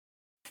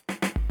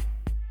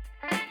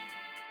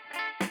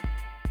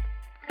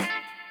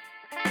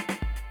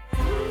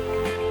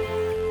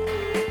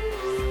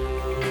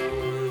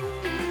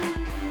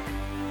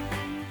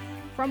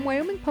From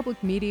Wyoming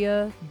Public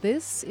Media,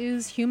 this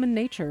is Human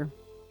Nature.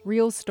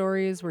 Real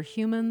stories where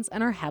humans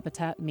and our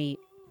habitat meet.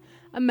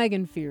 I'm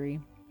Megan Feary.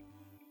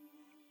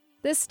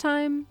 This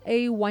time,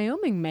 a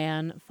Wyoming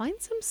man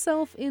finds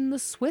himself in the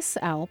Swiss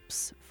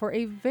Alps for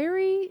a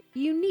very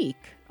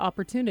unique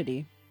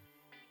opportunity.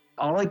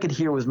 All I could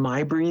hear was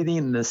my breathing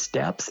and the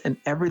steps, and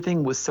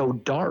everything was so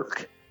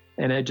dark.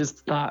 And I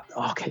just thought,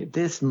 okay,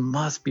 this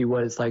must be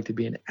what it's like to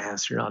be an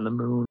astronaut on the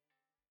moon.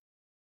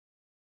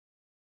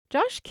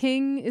 Josh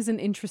King is an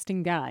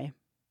interesting guy.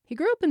 He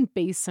grew up in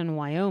Basin,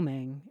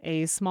 Wyoming,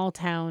 a small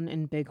town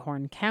in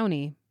Bighorn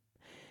County.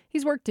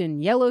 He's worked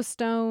in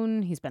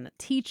Yellowstone, he's been a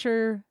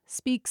teacher,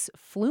 speaks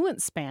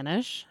fluent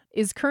Spanish,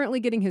 is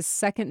currently getting his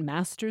second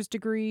master's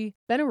degree,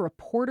 been a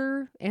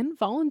reporter, and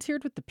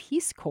volunteered with the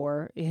Peace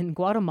Corps in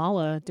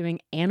Guatemala doing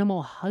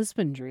animal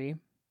husbandry.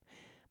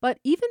 But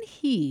even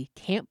he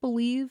can't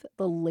believe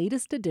the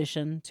latest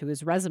addition to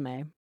his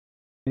resume.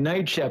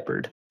 Night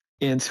shepherd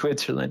in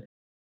Switzerland.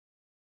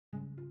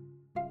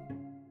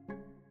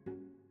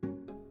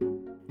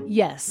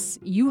 Yes,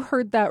 you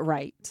heard that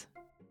right.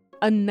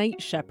 A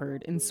night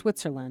shepherd in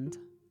Switzerland.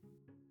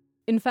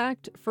 In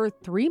fact, for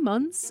 3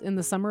 months in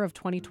the summer of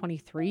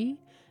 2023,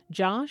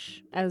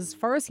 Josh, as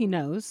far as he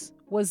knows,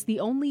 was the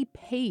only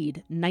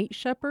paid night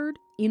shepherd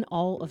in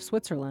all of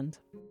Switzerland.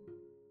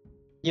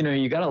 You know,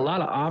 you got a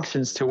lot of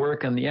options to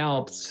work on the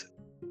Alps.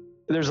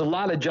 There's a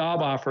lot of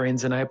job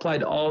offerings, and I applied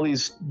to all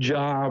these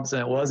jobs,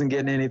 and I wasn't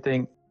getting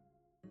anything.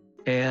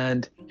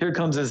 And here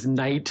comes this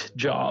night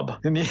job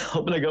in the Alps,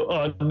 and I go,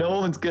 oh, no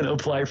one's going to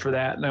apply for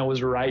that. And I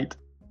was right.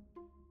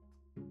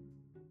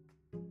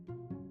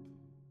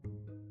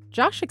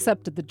 Josh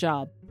accepted the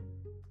job.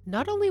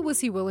 Not only was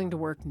he willing to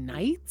work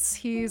nights,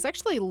 he's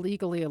actually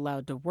legally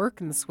allowed to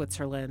work in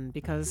Switzerland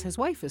because his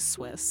wife is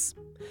Swiss.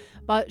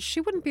 But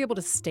she wouldn't be able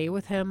to stay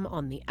with him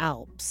on the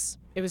Alps.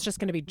 It was just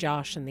going to be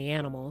Josh and the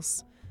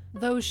animals,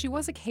 though she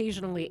was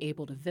occasionally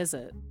able to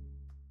visit.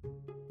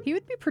 He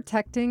would be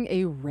protecting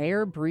a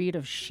rare breed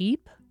of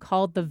sheep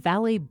called the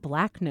Valley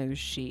Black-Nosed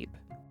sheep.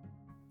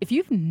 If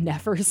you've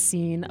never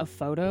seen a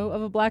photo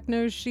of a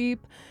black-nosed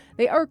sheep,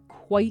 they are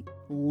quite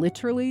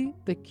literally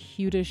the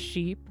cutest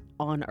sheep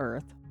on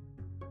Earth.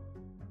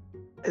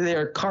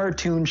 They're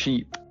cartoon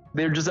sheep.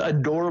 They're just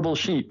adorable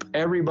sheep.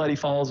 Everybody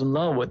falls in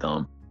love with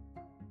them.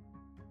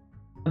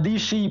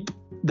 These sheep,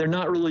 they're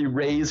not really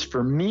raised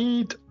for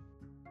meat.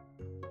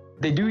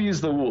 They do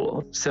use the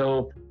wool,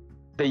 so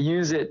they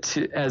use it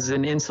as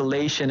an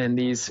insulation in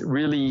these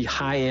really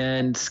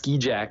high-end ski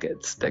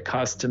jackets that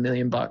cost $1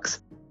 million.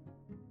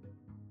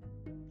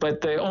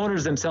 But the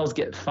owners themselves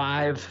get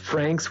 5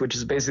 francs, which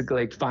is basically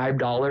like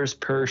 $5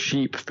 per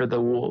sheep for the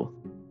wool.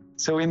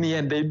 So in the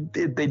end,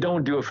 they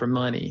don't do it for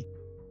money.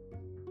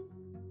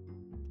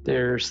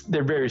 They're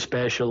very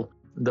special,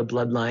 the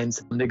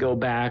bloodlines. They go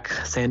back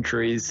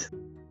centuries.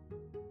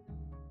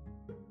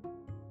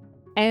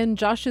 And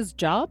Josh's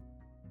job?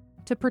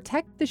 To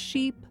protect the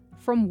sheep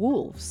from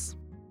wolves.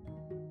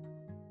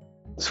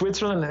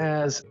 Switzerland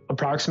has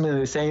approximately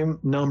the same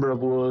number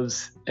of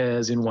wolves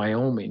as in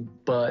Wyoming,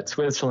 but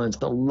Switzerland's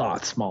a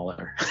lot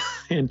smaller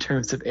in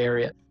terms of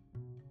area.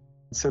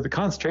 So the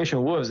concentration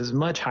of wolves is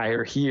much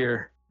higher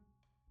here.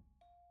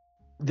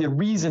 The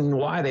reason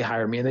why they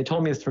hire me, and they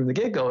told me this from the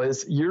get-go,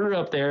 is you're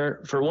up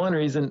there for one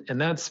reason, and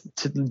that's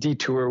to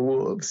detour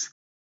wolves.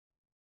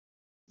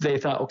 They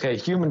thought, okay,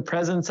 human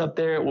presence up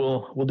there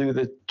will do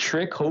the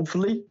trick,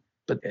 hopefully,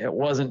 but it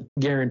wasn't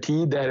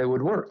guaranteed that it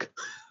would work.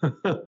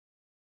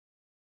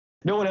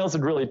 No one else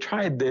had really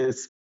tried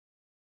this.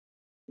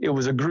 It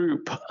was a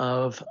group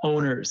of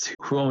owners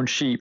who own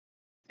sheep.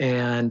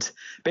 And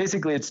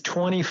basically it's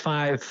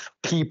 25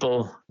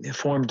 people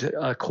formed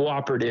a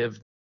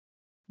cooperative.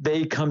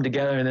 They come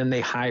together and then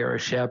they hire a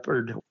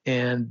shepherd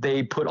and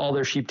they put all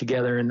their sheep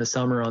together in the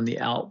summer on the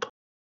Alp.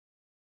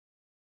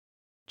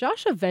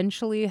 Josh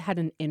eventually had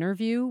an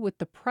interview with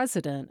the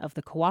president of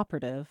the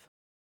cooperative.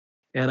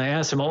 And I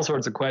asked him all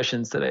sorts of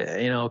questions that,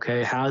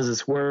 okay, how does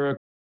this work?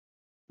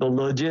 The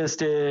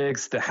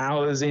logistics, the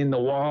housing, the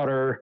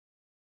water.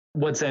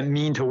 What's that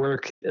mean to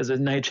work as a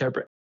night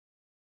shepherd?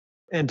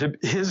 And to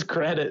his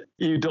credit,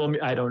 he told me,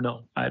 I don't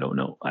know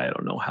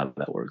how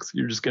that works.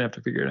 You're just going to have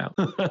to figure it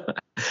out.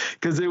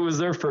 Because it was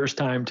their first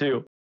time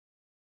too.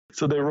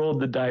 So they rolled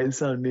the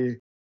dice on me.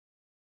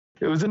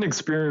 It was an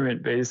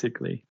experiment,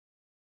 basically.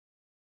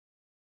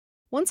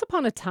 Once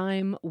upon a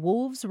time,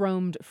 wolves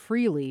roamed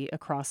freely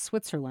across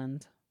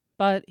Switzerland,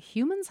 but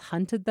humans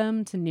hunted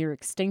them to near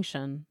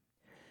extinction.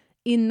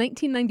 In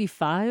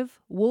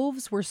 1995,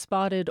 wolves were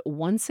spotted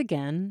once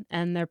again,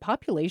 and their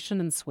population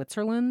in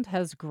Switzerland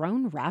has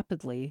grown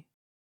rapidly.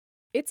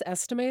 It's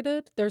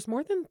estimated there's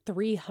more than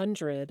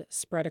 300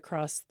 spread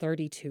across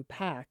 32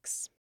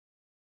 packs.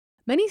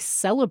 Many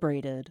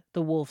celebrated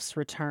the wolf's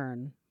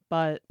return,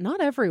 but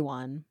not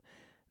everyone.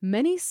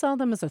 Many saw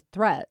them as a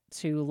threat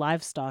to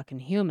livestock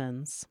and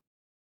humans.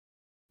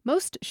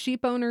 Most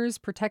sheep owners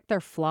protect their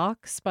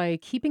flocks by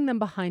keeping them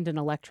behind an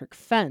electric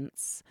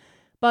fence,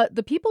 but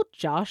the people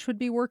Josh would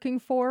be working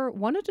for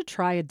wanted to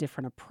try a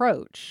different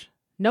approach.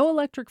 No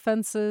electric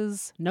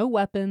fences, no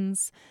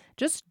weapons,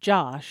 just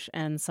Josh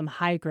and some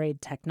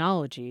high-grade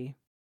technology.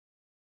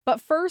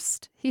 But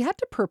first, he had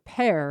to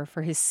prepare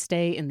for his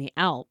stay in the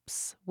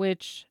Alps,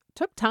 which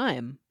took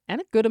time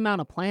and a good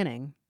amount of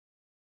planning.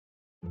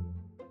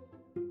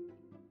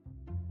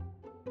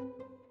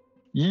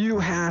 You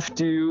have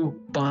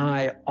to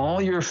buy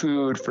all your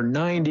food for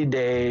 90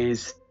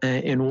 days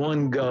in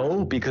one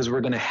go because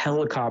we're going to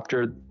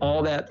helicopter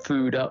all that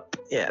food up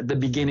at the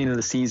beginning of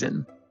the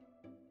season.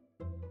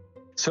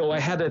 So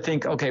I had to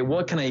think, okay,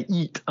 what can I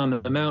eat on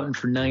the mountain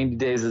for 90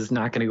 days that's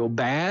not going to go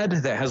bad,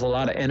 that has a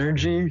lot of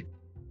energy?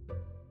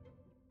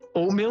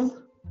 Oatmeal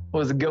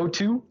was a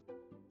go-to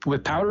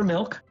with powdered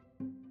milk.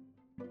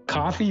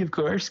 Coffee, of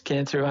course,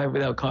 can't survive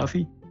without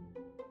coffee.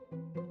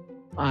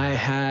 I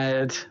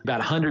had about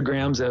 100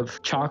 grams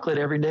of chocolate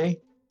every day.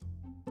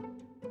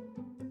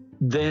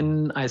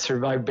 Then I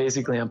survived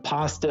basically on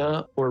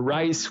pasta or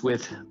rice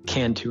with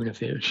canned tuna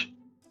fish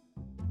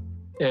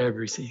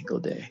every single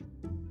day.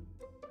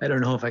 I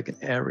don't know if I can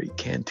ever eat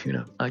canned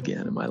tuna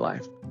again in my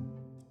life.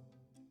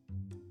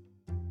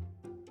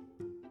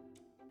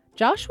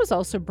 Josh was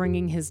also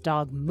bringing his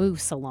dog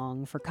Moose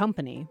along for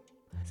company.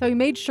 So he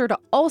made sure to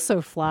also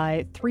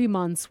fly 3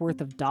 months'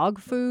 worth of dog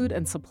food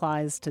and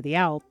supplies to the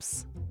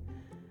Alps.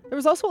 There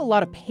was also a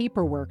lot of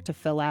paperwork to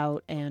fill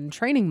out and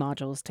training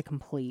modules to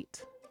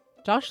complete.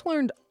 Josh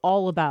learned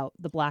all about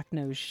the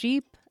black-nosed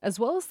sheep, as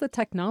well as the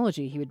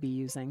technology he would be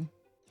using.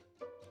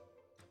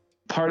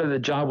 Part of the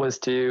job was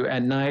to,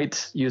 at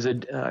night, use a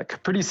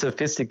pretty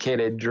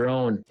sophisticated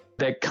drone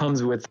that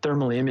comes with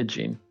thermal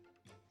imaging.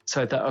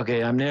 So I thought,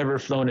 okay, I've never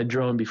flown a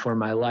drone before in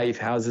my life.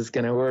 How's this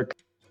going to work?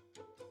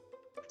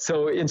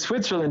 So in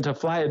Switzerland, to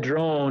fly a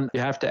drone, you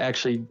have to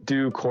actually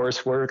do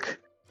coursework.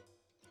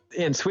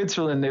 In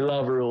Switzerland, they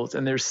love rules,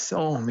 and there's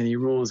so many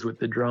rules with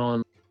the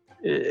drone.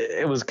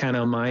 It was kind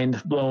of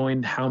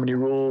mind-blowing how many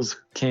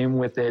rules came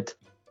with it.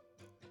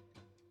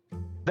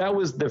 That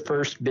was the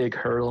first big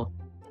hurdle.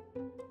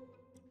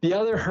 The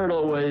other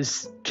hurdle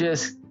was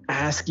just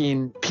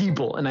asking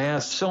people, and I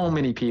asked so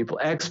many people,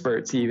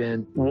 experts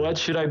even, what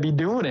should I be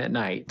doing at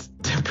night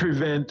to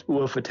prevent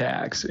wolf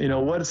attacks?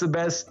 What's the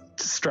best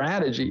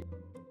strategy?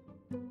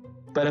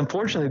 But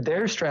unfortunately,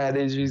 their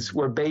strategies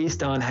were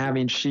based on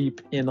having sheep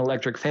in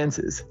electric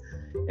fences.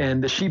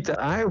 And the sheep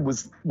that I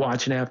was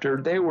watching after,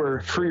 they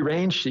were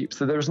free-range sheep,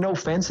 so there was no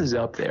fences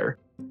up there.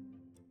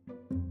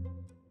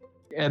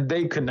 And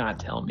they could not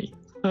tell me.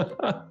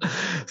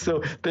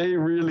 So they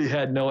really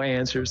had no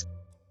answers.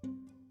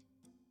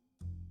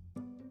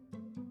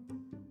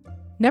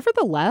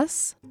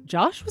 Nevertheless,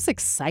 Josh was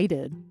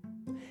excited.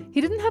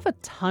 He didn't have a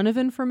ton of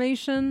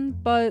information,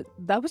 but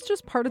that was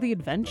just part of the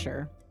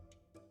adventure.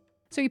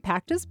 So he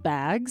packed his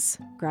bags,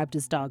 grabbed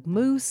his dog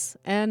Moose,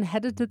 and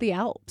headed to the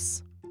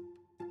Alps.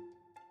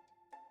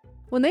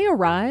 When they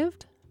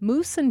arrived,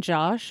 Moose and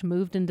Josh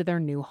moved into their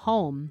new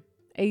home,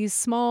 a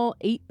small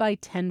 8 by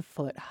 10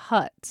 foot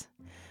hut.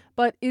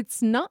 But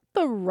it's not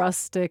the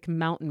rustic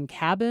mountain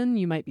cabin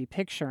you might be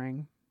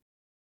picturing.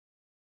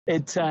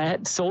 It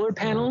had solar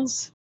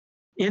panels.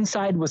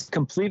 Inside was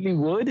completely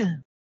wood.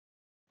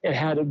 It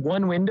had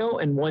one window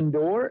and one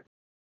door,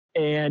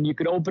 and you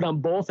could open them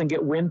both and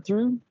get wind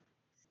through.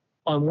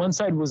 On one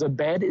side was a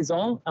bed is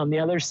all. On the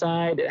other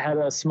side, it had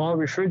a small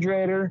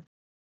refrigerator,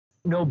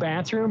 no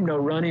bathroom, no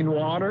running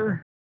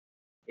water.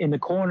 In the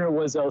corner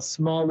was a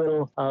small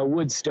little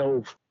wood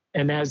stove,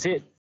 and that's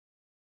it.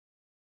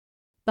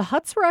 The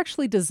huts were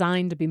actually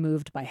designed to be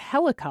moved by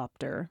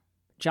helicopter.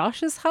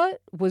 Josh's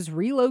hut was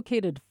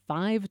relocated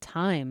 5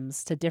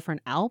 times to different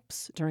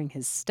Alps during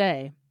his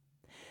stay.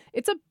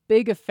 It's a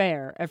big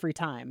affair every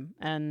time,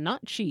 and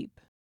not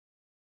cheap.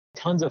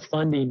 Tons of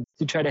funding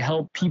to try to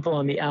help people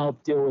on the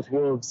Alp deal with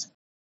wolves.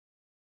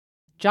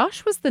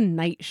 Josh was the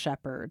night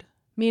shepherd,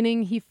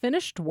 meaning he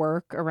finished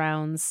work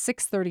around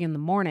 6:30 in the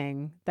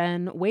morning,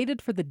 then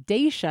waited for the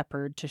day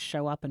shepherd to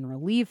show up and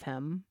relieve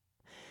him.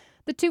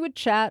 The two would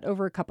chat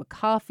over a cup of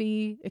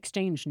coffee,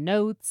 exchange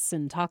notes,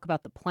 and talk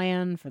about the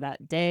plan for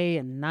that day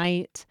and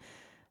night.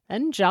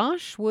 And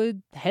Josh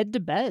would head to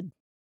bed.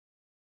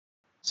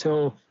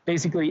 So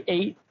basically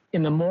 8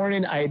 in the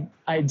morning,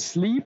 I'd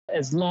sleep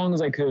as long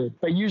as I could,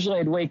 but usually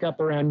I'd wake up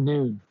around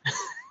noon.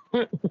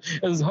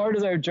 As hard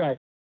as I would try.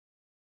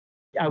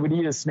 I would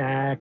eat a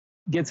snack,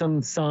 get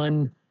some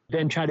sun,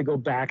 then try to go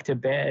back to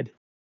bed.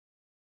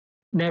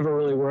 Never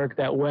really worked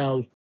that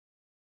well.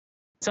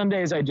 Some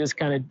days I just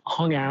kind of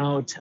hung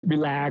out,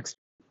 relaxed.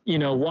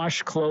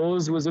 Wash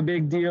clothes was a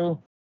big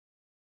deal.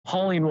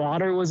 Hauling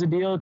water was a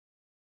deal.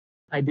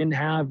 I didn't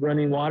have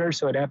running water,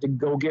 so I'd have to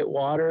go get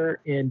water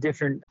in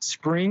different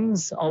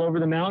springs all over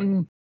the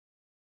mountain.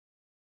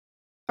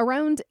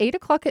 Around 8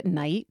 o'clock at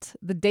night,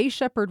 the day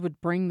shepherd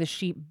would bring the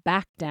sheep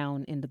back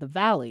down into the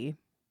valley.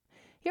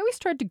 He always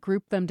tried to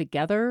group them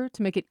together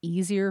to make it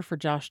easier for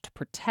Josh to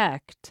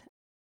protect.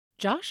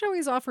 Josh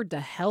always offered to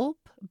help,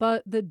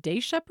 but the day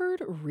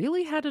shepherd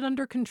really had it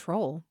under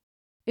control.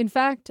 In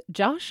fact,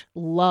 Josh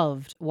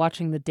loved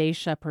watching the day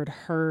shepherd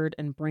herd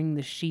and bring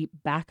the sheep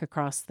back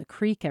across the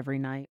creek every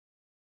night.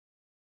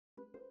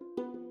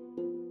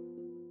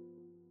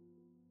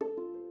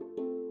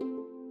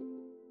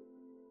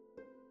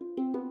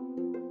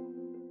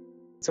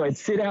 So I'd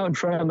sit out in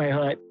front of my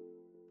hut,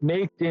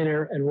 make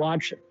dinner, and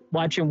watch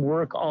him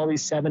work all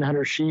these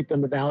 700 sheep in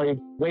the valley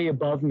way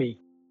above me.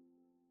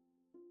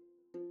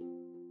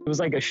 It was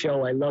like a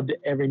show. I loved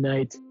it every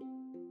night.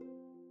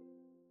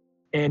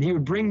 And he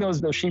would bring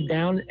those sheep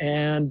down,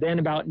 and then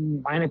about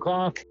 9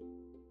 o'clock,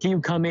 he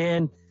would come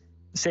in,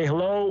 say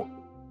hello,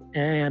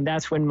 and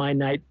that's when my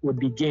night would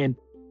begin.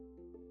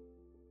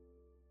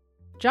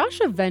 Josh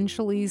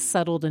eventually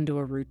settled into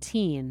a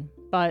routine,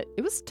 but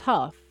it was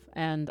tough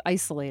and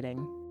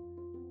isolating.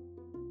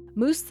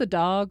 Moose the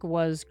dog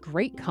was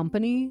great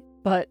company,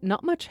 but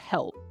not much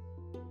help.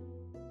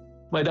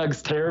 My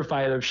dog's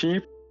terrified of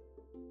sheep,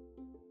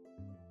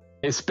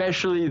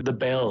 especially the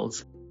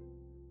bells.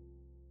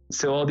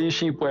 So all these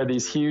sheep wear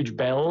these huge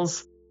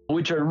bells,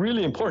 which are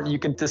really important. You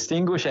can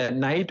distinguish at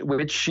night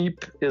which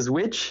sheep is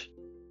which.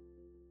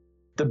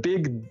 The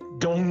big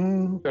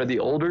dong are the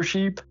older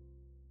sheep.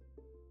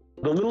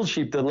 The little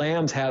sheep, the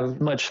lambs,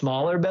 have much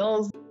smaller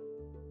bells.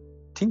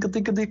 Tinkle,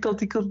 tinkle, tinkle,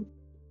 tinkle.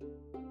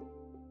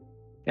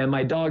 And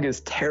my dog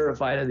is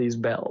terrified of these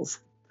bells.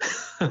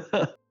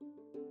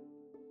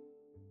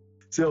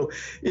 So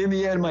in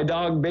the end, my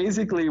dog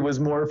basically was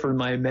more for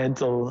my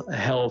mental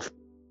health.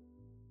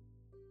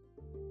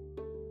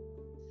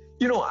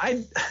 You know,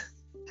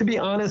 to be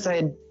honest,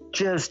 I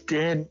just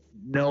didn't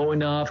know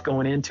enough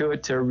going into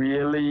it to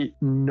really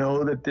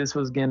know that this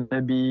was going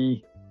to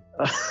be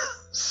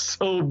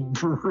so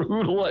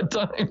brutal at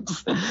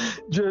times.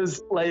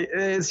 Just like,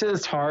 it's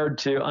just hard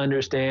to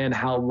understand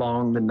how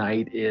long the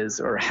night is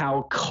or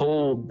how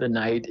cold the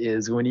night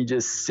is when you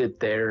just sit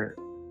there.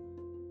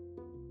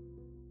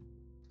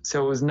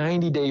 So it was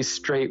 90 days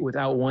straight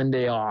without one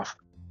day off.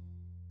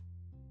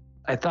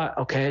 I thought,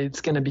 okay,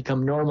 it's going to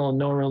become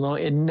normal.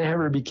 It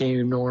never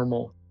became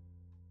normal.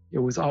 It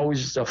was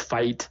always just a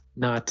fight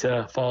not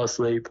to fall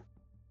asleep.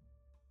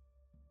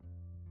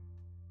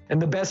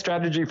 And the best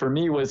strategy for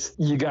me was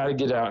you got to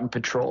get out and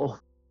patrol.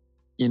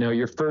 You know,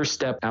 your first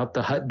step out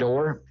the hut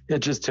door, it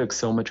just took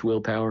so much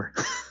willpower.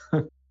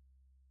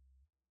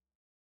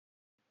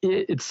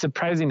 It's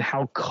surprising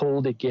how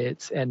cold it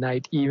gets at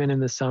night, even in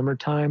the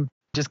summertime.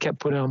 Just kept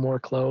putting on more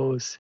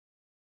clothes.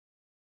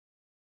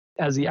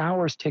 As the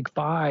hours tick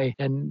by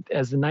and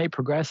as the night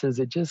progresses,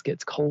 it just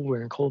gets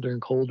colder and colder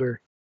and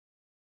colder.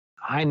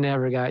 I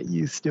never got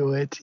used to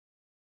it.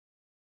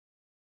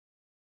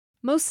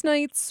 Most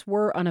nights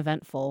were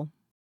uneventful.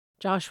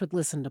 Josh would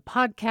listen to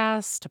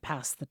podcasts to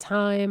pass the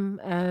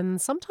time,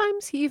 and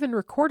sometimes he even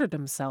recorded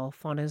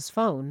himself on his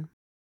phone.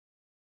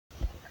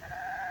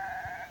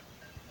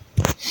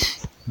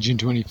 June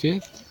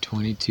 25th,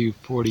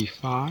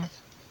 22:45.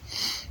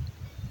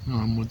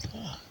 I'm with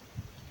the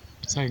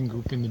second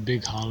group in the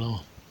Big Hollow.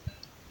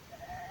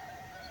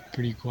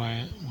 Pretty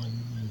quiet when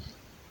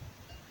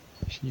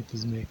the sheep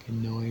is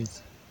making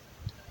noise.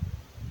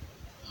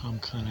 I'm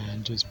kind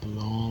of just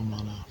below them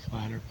on a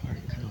flatter part.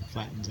 It kind of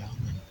flattens out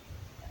and then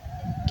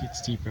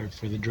gets deeper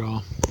for the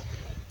draw.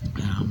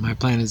 My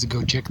plan is to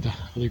go check the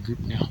other group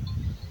now,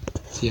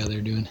 see how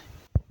they're doing.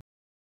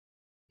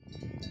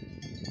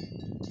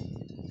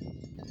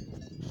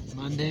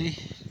 Monday,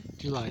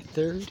 July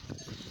 3rd.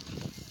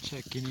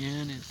 Checking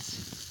in,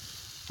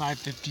 it's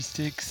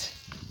 5:56.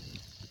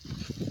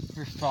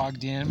 We're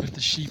fogged in, but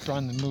the sheep are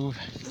on the move.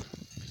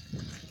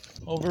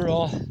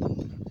 Overall,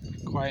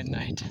 quiet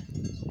night.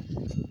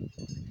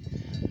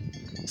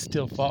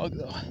 Still fog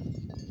though.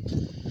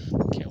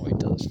 Can't wait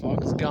till this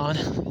fog is gone.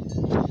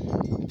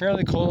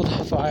 Fairly cold,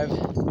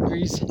 5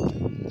 degrees.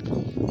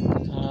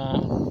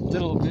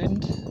 Little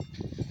wind,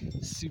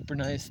 super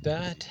nice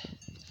that.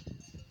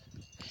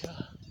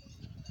 Yeah.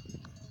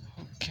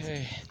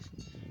 Okay.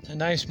 A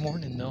nice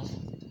morning though,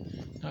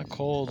 not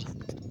cold.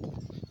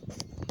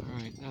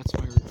 Alright, that's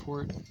my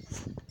report.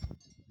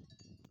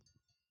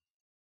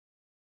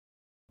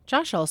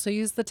 Josh also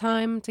used the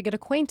time to get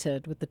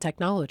acquainted with the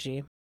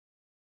technology.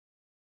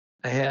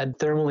 I had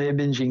thermal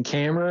imaging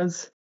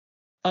cameras.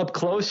 Up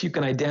close, you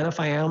can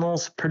identify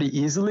animals pretty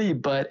easily,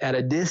 but at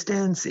a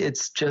distance,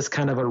 it's just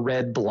kind of a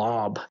red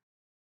blob,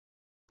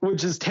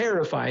 which is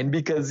terrifying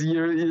because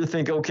you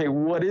think, okay,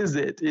 what is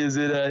it? Is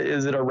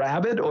it a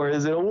rabbit or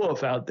is it a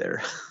wolf out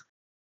there?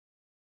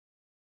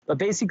 But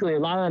basically, a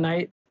lot of the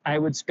night, I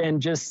would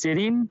spend just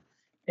sitting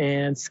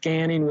and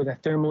scanning with a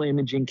thermal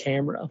imaging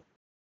camera.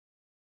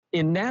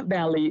 In that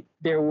valley,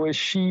 there was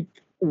sheep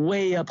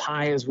way up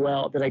high as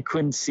well that I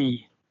couldn't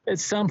see. At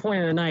some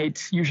point in the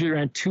night, usually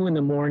around 2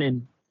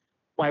 a.m,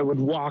 I would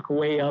walk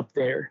way up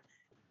there.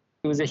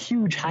 It was a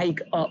huge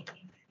hike up,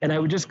 and I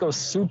would just go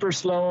super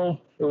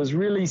slow. It was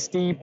really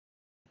steep,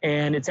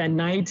 and it's at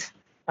night.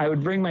 I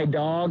would bring my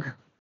dog.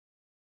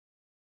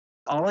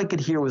 All I could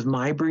hear was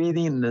my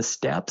breathing and the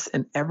steps,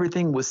 and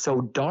everything was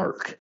so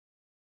dark.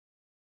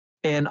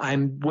 And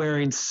I'm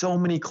wearing so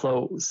many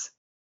clothes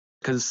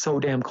because it's so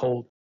damn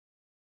cold.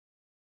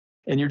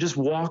 And you're just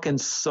walking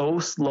so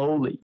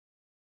slowly.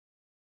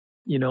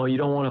 You know, you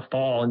don't want to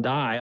fall and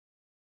die.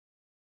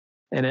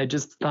 And I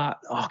just thought,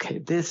 okay,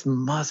 this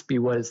must be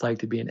what it's like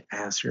to be an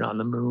astronaut on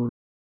the moon.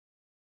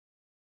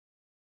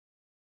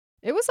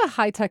 It was a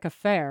high-tech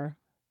affair,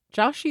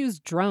 Josh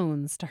used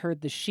drones to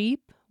herd the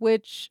sheep,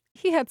 which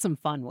he had some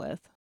fun with.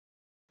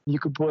 You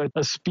could put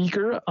a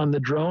speaker on the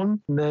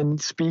drone and then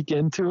speak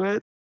into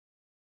it.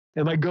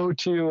 And my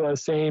go-to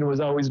saying was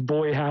always,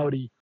 boy,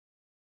 howdy.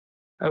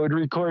 I would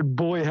record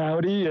boy,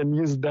 howdy and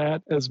use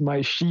that as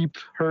my sheep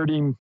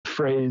herding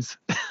phrase.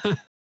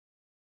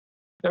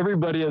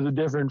 Everybody has a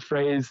different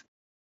phrase.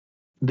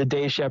 The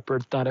day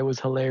shepherd thought it was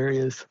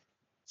hilarious,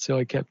 so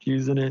I kept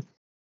using it.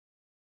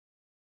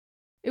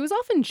 It was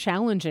often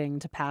challenging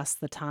to pass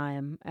the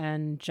time,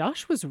 and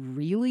Josh was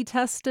really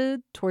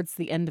tested towards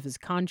the end of his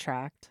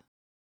contract.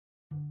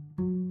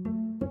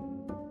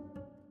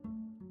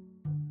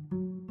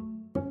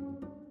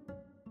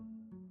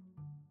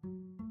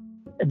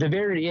 At the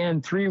very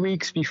end, 3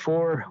 weeks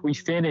before we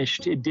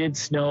finished, it did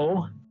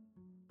snow.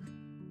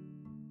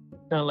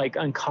 Not like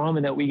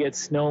uncommon that we get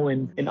snow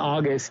in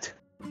August.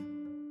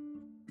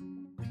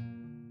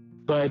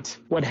 But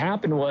what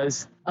happened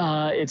was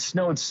it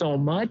snowed so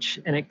much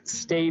and it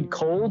stayed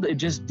cold, it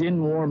just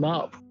didn't warm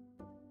up.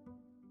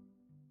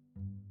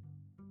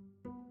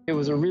 It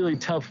was a really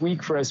tough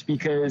week for us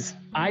because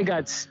I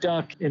got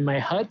stuck in my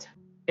hut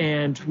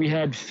and we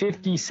had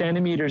 50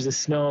 centimeters of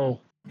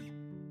snow.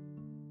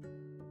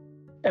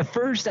 At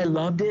first, I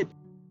loved it.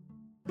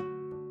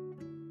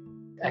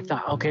 I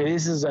thought, okay,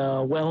 this is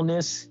a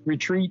wellness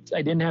retreat.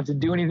 I didn't have to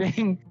do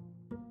anything.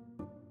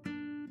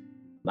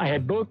 I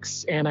had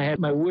books and I had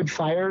my wood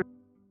fire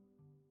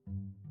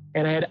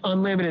and I had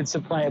unlimited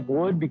supply of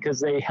wood because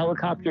they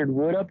helicoptered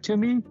wood up to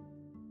me.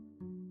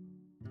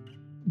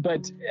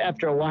 But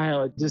after a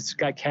while, it just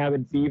got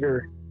cabin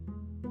fever.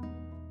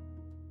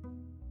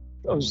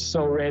 I was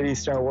so ready to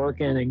start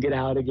working and get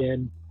out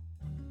again.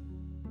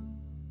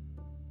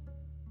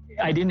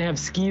 I didn't have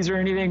skis or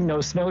anything, no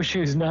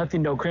snowshoes,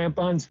 nothing, no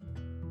crampons.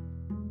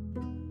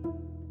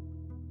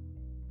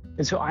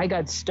 And so I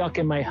got stuck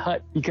in my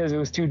hut because it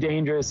was too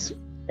dangerous.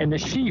 And the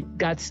sheep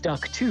got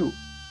stuck too.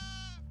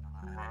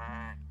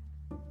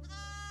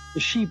 The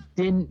sheep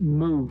didn't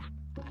move.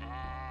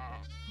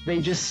 They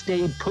just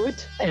stayed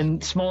put in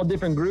small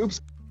different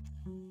groups.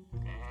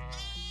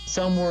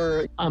 Some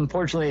were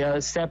unfortunately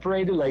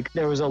separated, like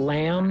there was a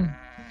lamb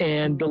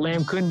and the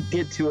lamb couldn't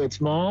get to its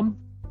mom.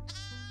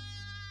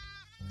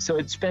 So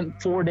it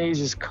spent 4 days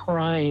just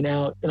crying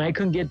out and I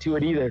couldn't get to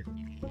it either.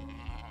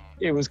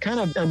 It was kind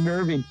of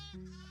unnerving.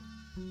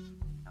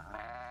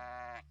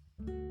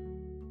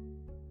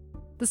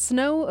 The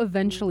snow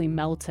eventually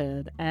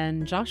melted,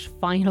 and Josh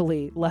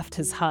finally left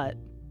his hut.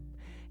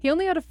 He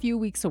only had a few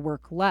weeks of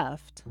work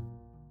left.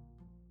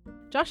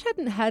 Josh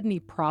hadn't had any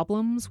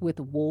problems with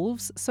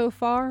wolves so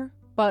far,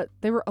 but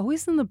they were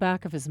always in the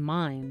back of his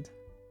mind.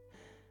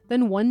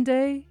 Then one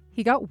day,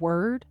 he got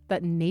word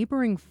that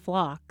neighboring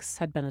flocks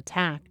had been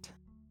attacked.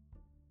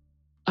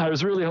 I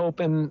was really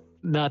hoping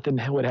nothing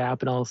would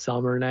happen all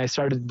summer, and I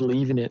started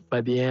believing it by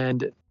the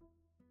end.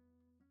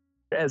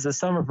 As the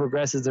summer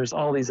progresses, there's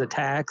all these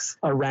attacks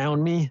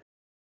around me.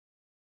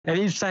 And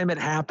each time it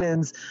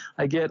happens,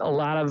 I get a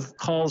lot of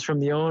calls from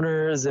the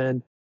owners,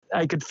 and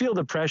I could feel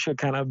the pressure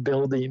kind of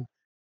building.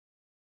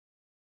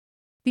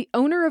 The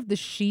owner of the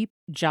sheep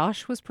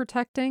Josh was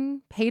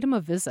protecting paid him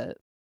a visit.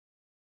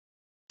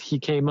 He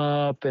came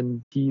up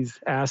and he's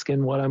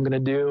asking what I'm going to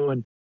do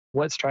and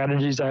what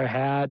strategies I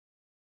had.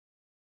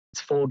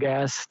 It's full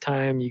gas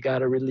time. You got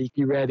to really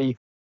be ready.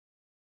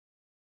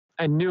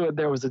 I knew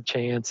there was a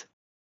chance.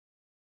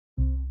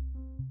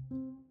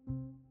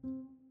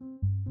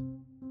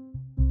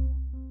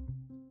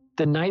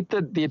 The night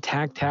that the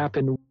attack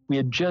happened, we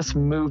had just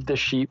moved the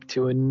sheep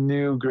to a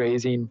new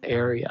grazing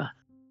area.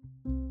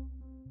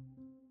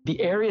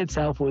 The area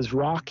itself was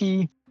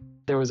rocky.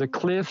 There was a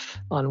cliff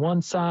on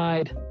one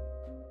side.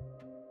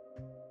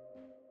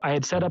 I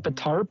had set up a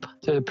tarp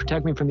to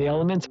protect me from the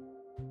elements.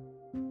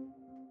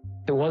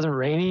 It wasn't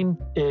raining.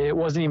 It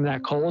wasn't even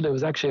that cold. It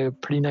was actually a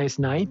pretty nice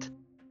night.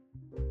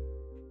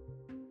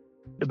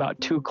 About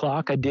 2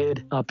 o'clock, I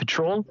did a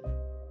patrol.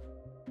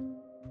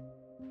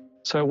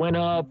 So I went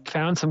up,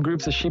 found some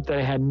groups of sheep that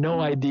I had no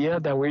idea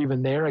that were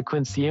even there. I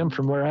couldn't see them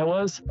from where I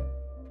was.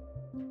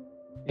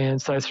 And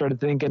so I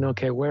started thinking,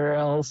 okay, where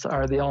else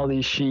are all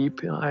these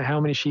sheep? How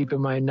many sheep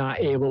am I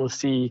not able to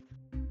see?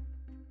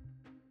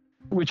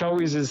 Which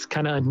always is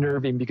kind of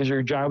unnerving because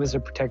your job is to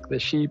protect the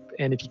sheep.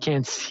 And if you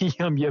can't see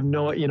them, you have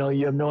no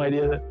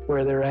idea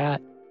where they're at.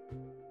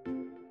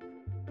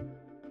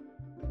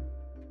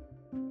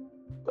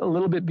 A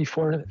little bit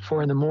before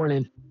 4 in the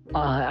morning,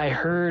 I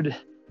heard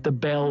the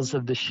bells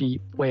of the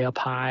sheep way up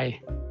high.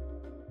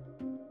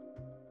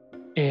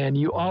 And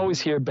you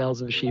always hear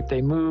bells of sheep.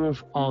 They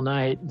move all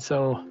night,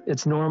 so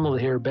it's normal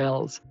to hear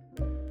bells.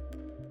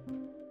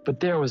 But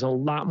there was a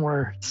lot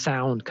more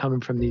sound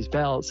coming from these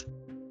bells.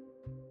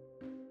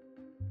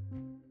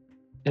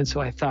 And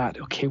so I thought,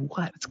 okay,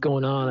 what's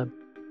going on?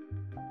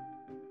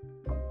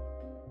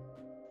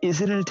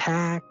 Is it an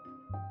attack?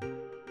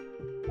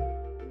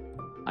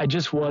 I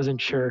just wasn't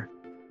sure.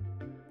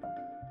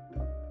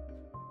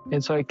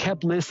 And so I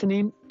kept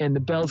listening and the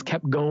bells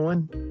kept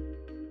going.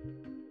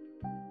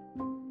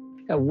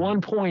 At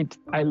one point,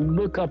 I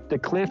look up the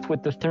cliff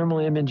with the thermal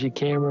imaging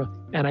camera,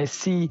 and I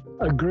see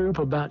a group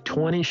of about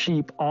 20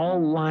 sheep all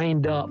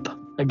lined up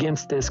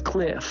against this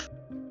cliff.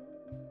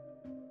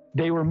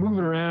 They were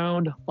moving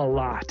around a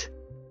lot.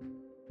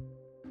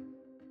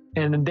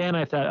 And then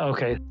I thought,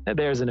 okay,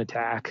 there's an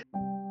attack.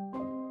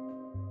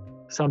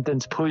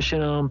 Something's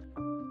pushing them,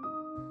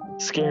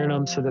 scaring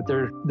them so that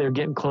they're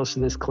getting close to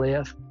this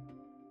cliff.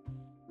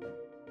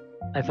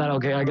 I thought,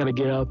 okay, I got to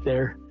get up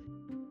there.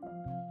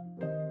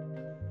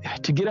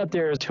 To get up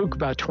there, it took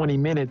about 20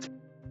 minutes.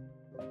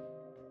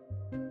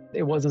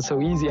 It wasn't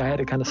so easy. I had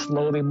to kind of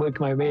slowly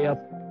work my way up.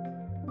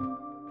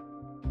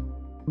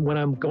 When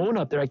I'm going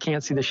up there, I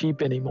can't see the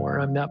sheep anymore.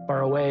 I'm that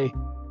far away.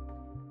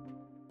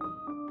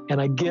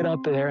 And I get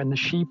up there, and the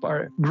sheep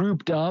are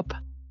grouped up.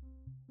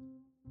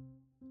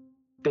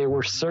 They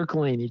were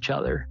circling each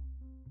other.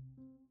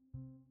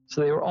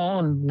 So they were all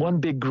in one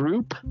big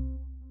group.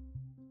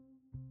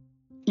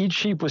 Each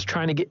sheep was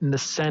trying to get in the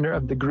center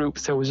of the group,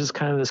 so it was just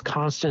kind of this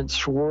constant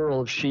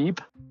swirl of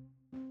sheep.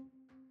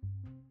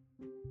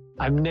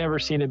 I've never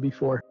seen it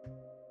before.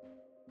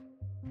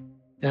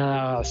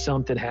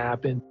 Something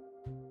happened.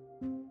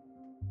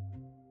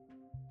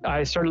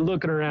 I started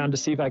looking around to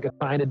see if I could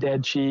find a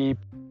dead sheep.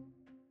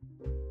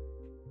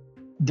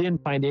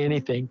 Didn't find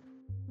anything.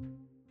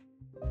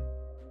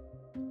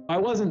 I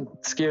wasn't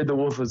scared the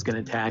wolf was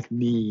going to attack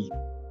me.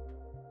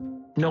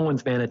 No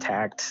one's been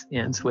attacked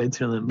in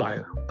Switzerland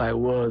by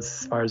wolves,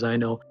 as far as I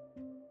know.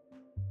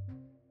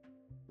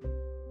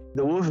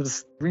 The wolf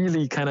is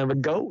really kind of a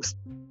ghost.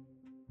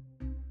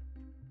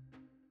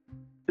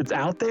 It's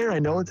out there. I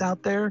know it's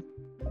out there,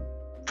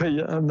 but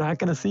I'm not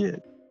going to see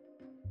it.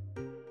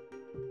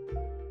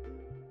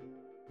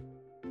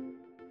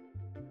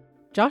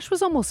 Josh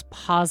was almost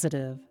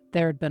positive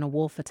there had been a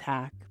wolf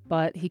attack,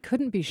 but he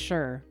couldn't be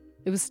sure.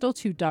 It was still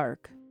too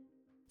dark.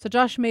 So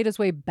Josh made his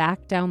way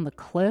back down the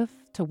cliff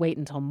to wait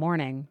until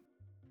morning.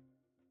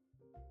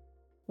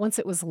 Once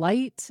it was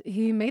light,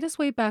 he made his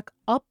way back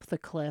up the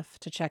cliff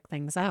to check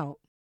things out.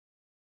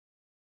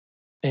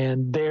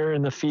 And there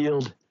in the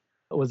field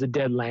was a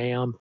dead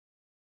lamb.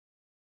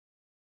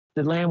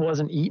 The lamb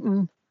wasn't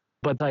eaten,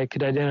 but I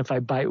could identify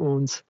bite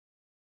wounds.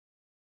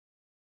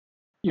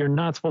 You're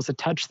not supposed to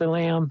touch the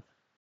lamb.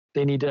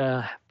 They need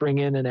to bring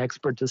in an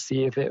expert to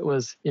see if it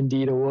was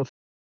indeed a wolf.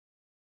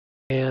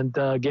 And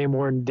the game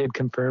warden did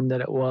confirm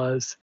that it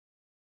was.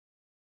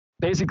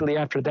 Basically,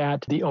 after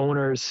that, the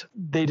owners,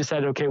 they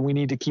decided, okay, we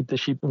need to keep the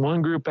sheep in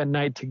one group at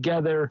night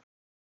together.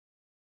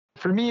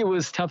 For me, it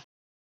was tough.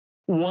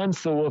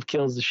 Once the wolf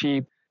kills the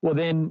sheep, well,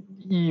 then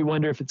you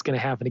wonder if it's going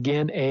to happen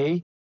again,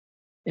 A.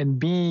 And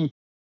B,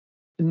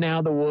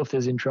 now the wolf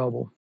is in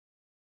trouble.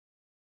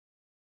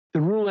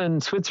 The rule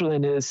in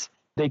Switzerland is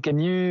they can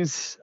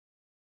use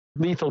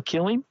lethal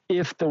killing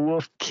if the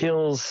wolf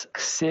kills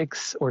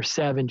 6 or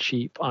 7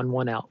 sheep on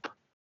one Alp.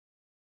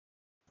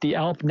 The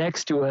Alp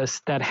next to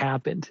us, that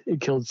happened.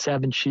 It killed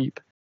 7 sheep.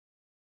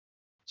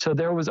 So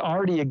there was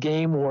already a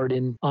game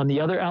warden on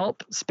the other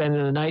Alp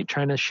spending the night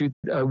trying to shoot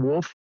a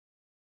wolf.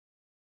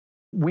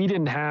 We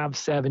didn't have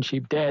 7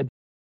 sheep dead,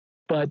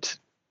 but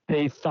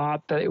they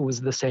thought that it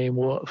was the same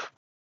wolf.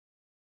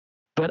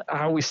 But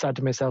I always thought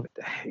to myself,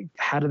 hey,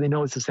 how do they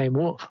know it's the same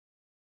wolf?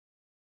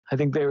 I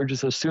think they were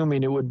just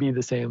assuming it would be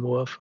the same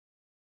wolf.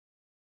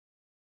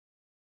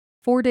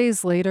 4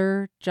 days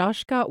later,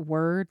 Josh got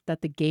word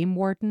that the game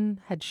warden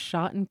had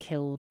shot and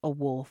killed a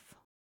wolf.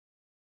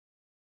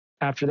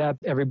 After that,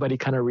 everybody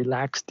kind of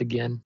relaxed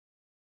again.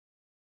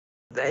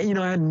 I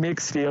had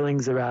mixed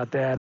feelings about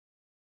that.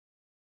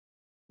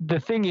 The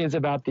thing is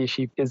about these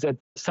sheep is that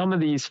some of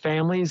these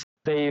families,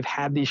 they've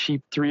had these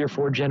sheep 3 or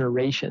 4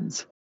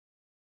 generations.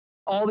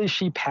 All these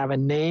sheep have a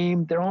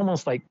name. They're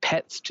almost like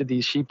pets to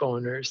these sheep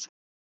owners.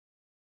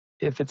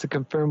 If it's a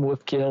confirmed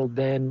wolf kill,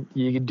 then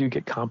you do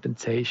get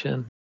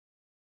compensation.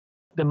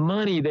 The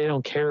money, they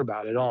don't care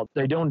about at all.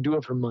 They don't do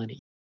it for money.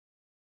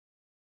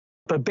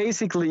 But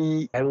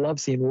basically, I love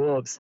seeing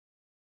wolves.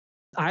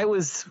 I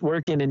was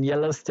working in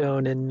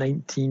Yellowstone in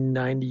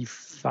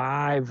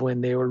 1995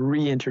 when they were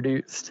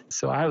reintroduced.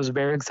 So I was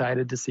very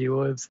excited to see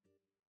wolves.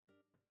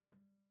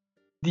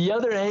 The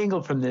other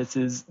angle from this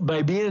is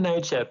by being a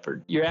night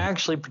shepherd, you're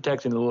actually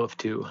protecting the wolf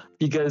too,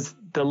 because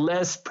the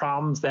less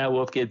problems that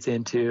wolf gets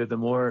into, the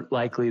more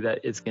likely that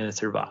it's going to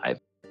survive.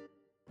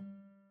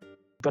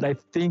 But I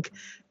think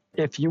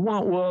if you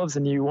want wolves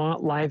and you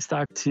want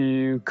livestock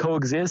to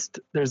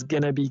coexist, there's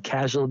going to be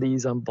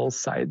casualties on both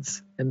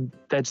sides, and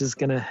that's just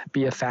going to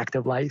be a fact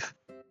of life.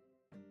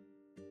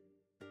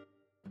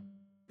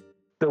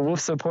 The wolf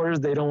supporters,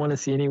 they don't want to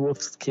see any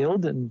wolves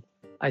killed, and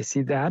I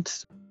see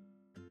that.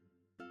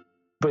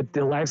 But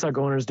the livestock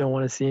owners don't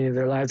want to see any of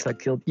their livestock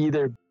killed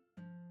either.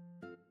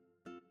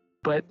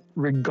 But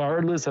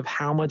regardless of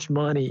how much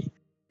money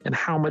and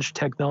how much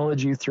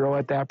technology you throw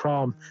at that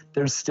problem,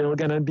 there's still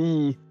going to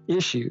be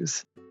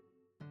issues.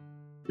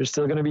 There's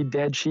still going to be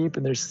dead sheep,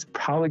 and there's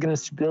probably going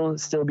to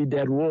still be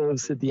dead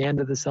wolves at the end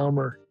of the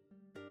summer.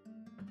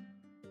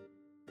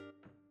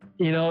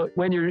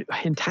 When your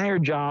entire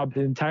job,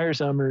 the entire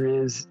summer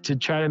is to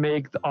try to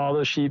make all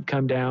the sheep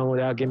come down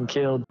without getting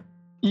killed,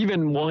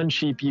 even one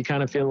sheep, you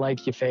kind of feel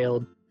like you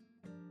failed.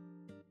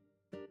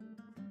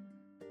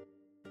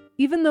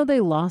 Even though they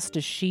lost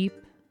a sheep,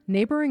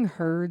 neighboring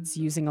herds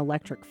using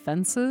electric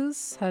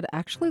fences had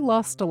actually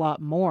lost a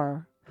lot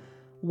more.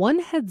 One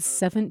had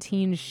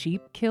 17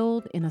 sheep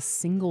killed in a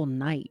single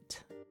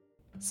night.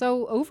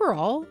 So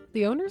overall,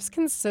 the owners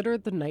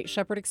considered the night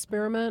shepherd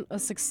experiment a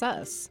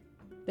success.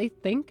 They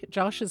think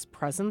Josh's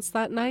presence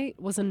that night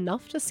was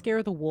enough to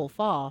scare the wolf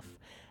off,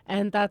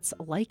 and that's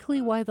likely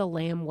why the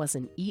lamb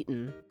wasn't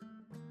eaten.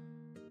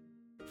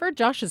 For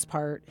Josh's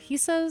part, he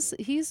says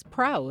he's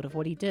proud of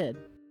what he did.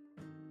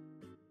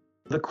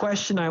 The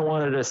question I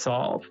wanted to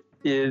solve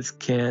is,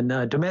 can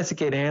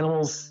domesticated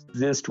animals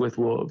exist with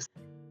wolves?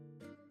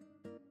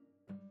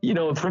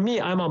 For me,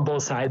 I'm on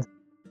both sides.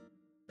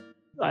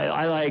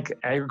 I like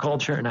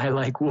agriculture and I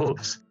like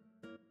wolves.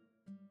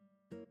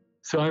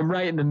 So I'm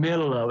right in the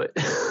middle of it.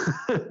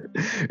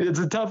 It's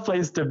a tough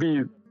place to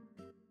be.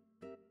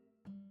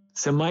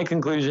 So my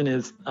conclusion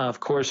is, of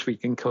course, we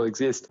can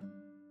coexist.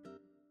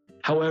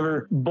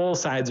 However, both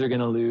sides are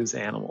going to lose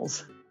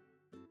animals.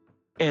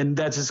 And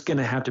that's just going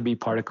to have to be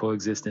part of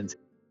coexistence.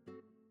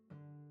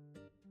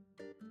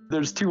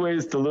 There's two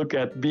ways to look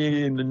at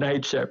being the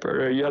night shepherd.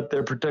 Are you up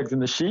there protecting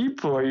the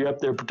sheep, or are you up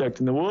there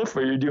protecting the wolf,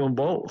 or you're doing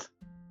both?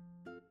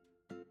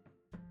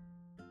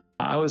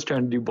 I was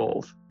trying to do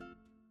both.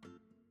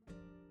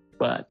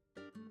 But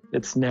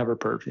it's never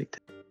perfect.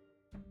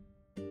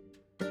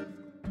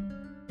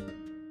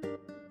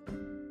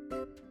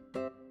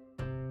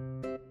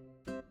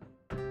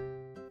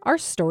 Our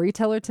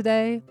storyteller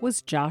today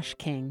was Josh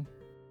King.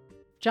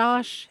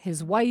 Josh,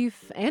 his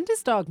wife, and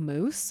his dog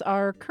Moose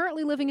are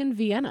currently living in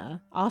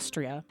Vienna,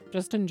 Austria,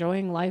 just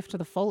enjoying life to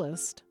the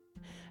fullest.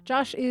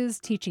 Josh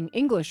is teaching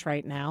English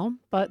right now,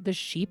 but the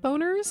sheep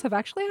owners have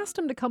actually asked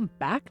him to come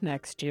back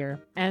next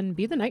year and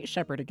be the night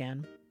shepherd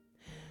again.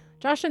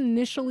 Josh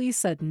initially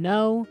said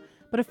no,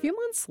 but a few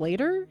months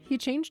later, he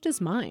changed his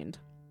mind.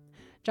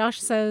 Josh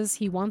says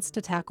he wants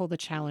to tackle the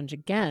challenge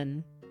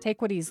again,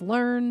 take what he's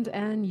learned,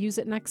 and use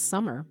it next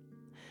summer.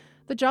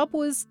 The job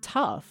was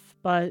tough,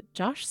 but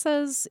Josh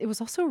says it was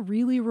also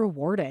really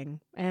rewarding,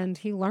 and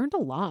he learned a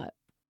lot.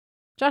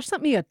 Josh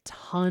sent me a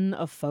ton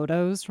of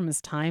photos from his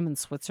time in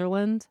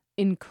Switzerland,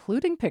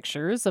 including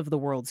pictures of the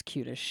world's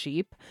cutest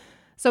sheep,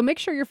 so make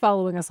sure you're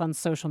following us on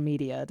social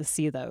media to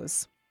see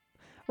those.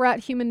 We're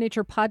at Human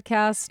Nature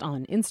Podcast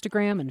on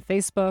Instagram and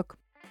Facebook.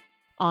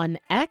 On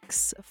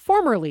X,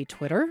 formerly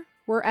Twitter,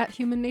 we're at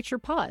Human Nature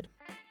Pod.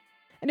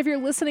 And if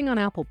you're listening on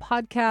Apple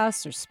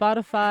Podcasts or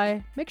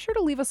Spotify, make sure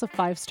to leave us a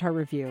 5-star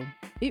review.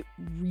 It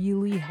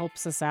really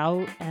helps us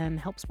out and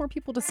helps more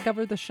people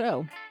discover the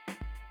show.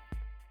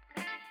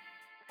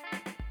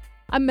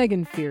 I'm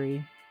Megan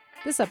Feary.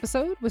 This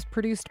episode was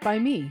produced by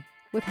me,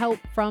 with help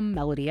from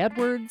Melody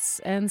Edwards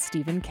and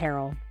Stephen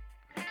Carroll.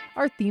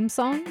 Our theme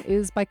song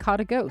is by Caught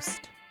a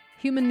Ghost.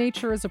 Human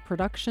Nature is a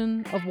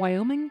production of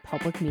Wyoming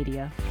Public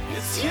Media.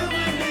 It's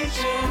human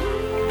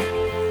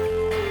nature.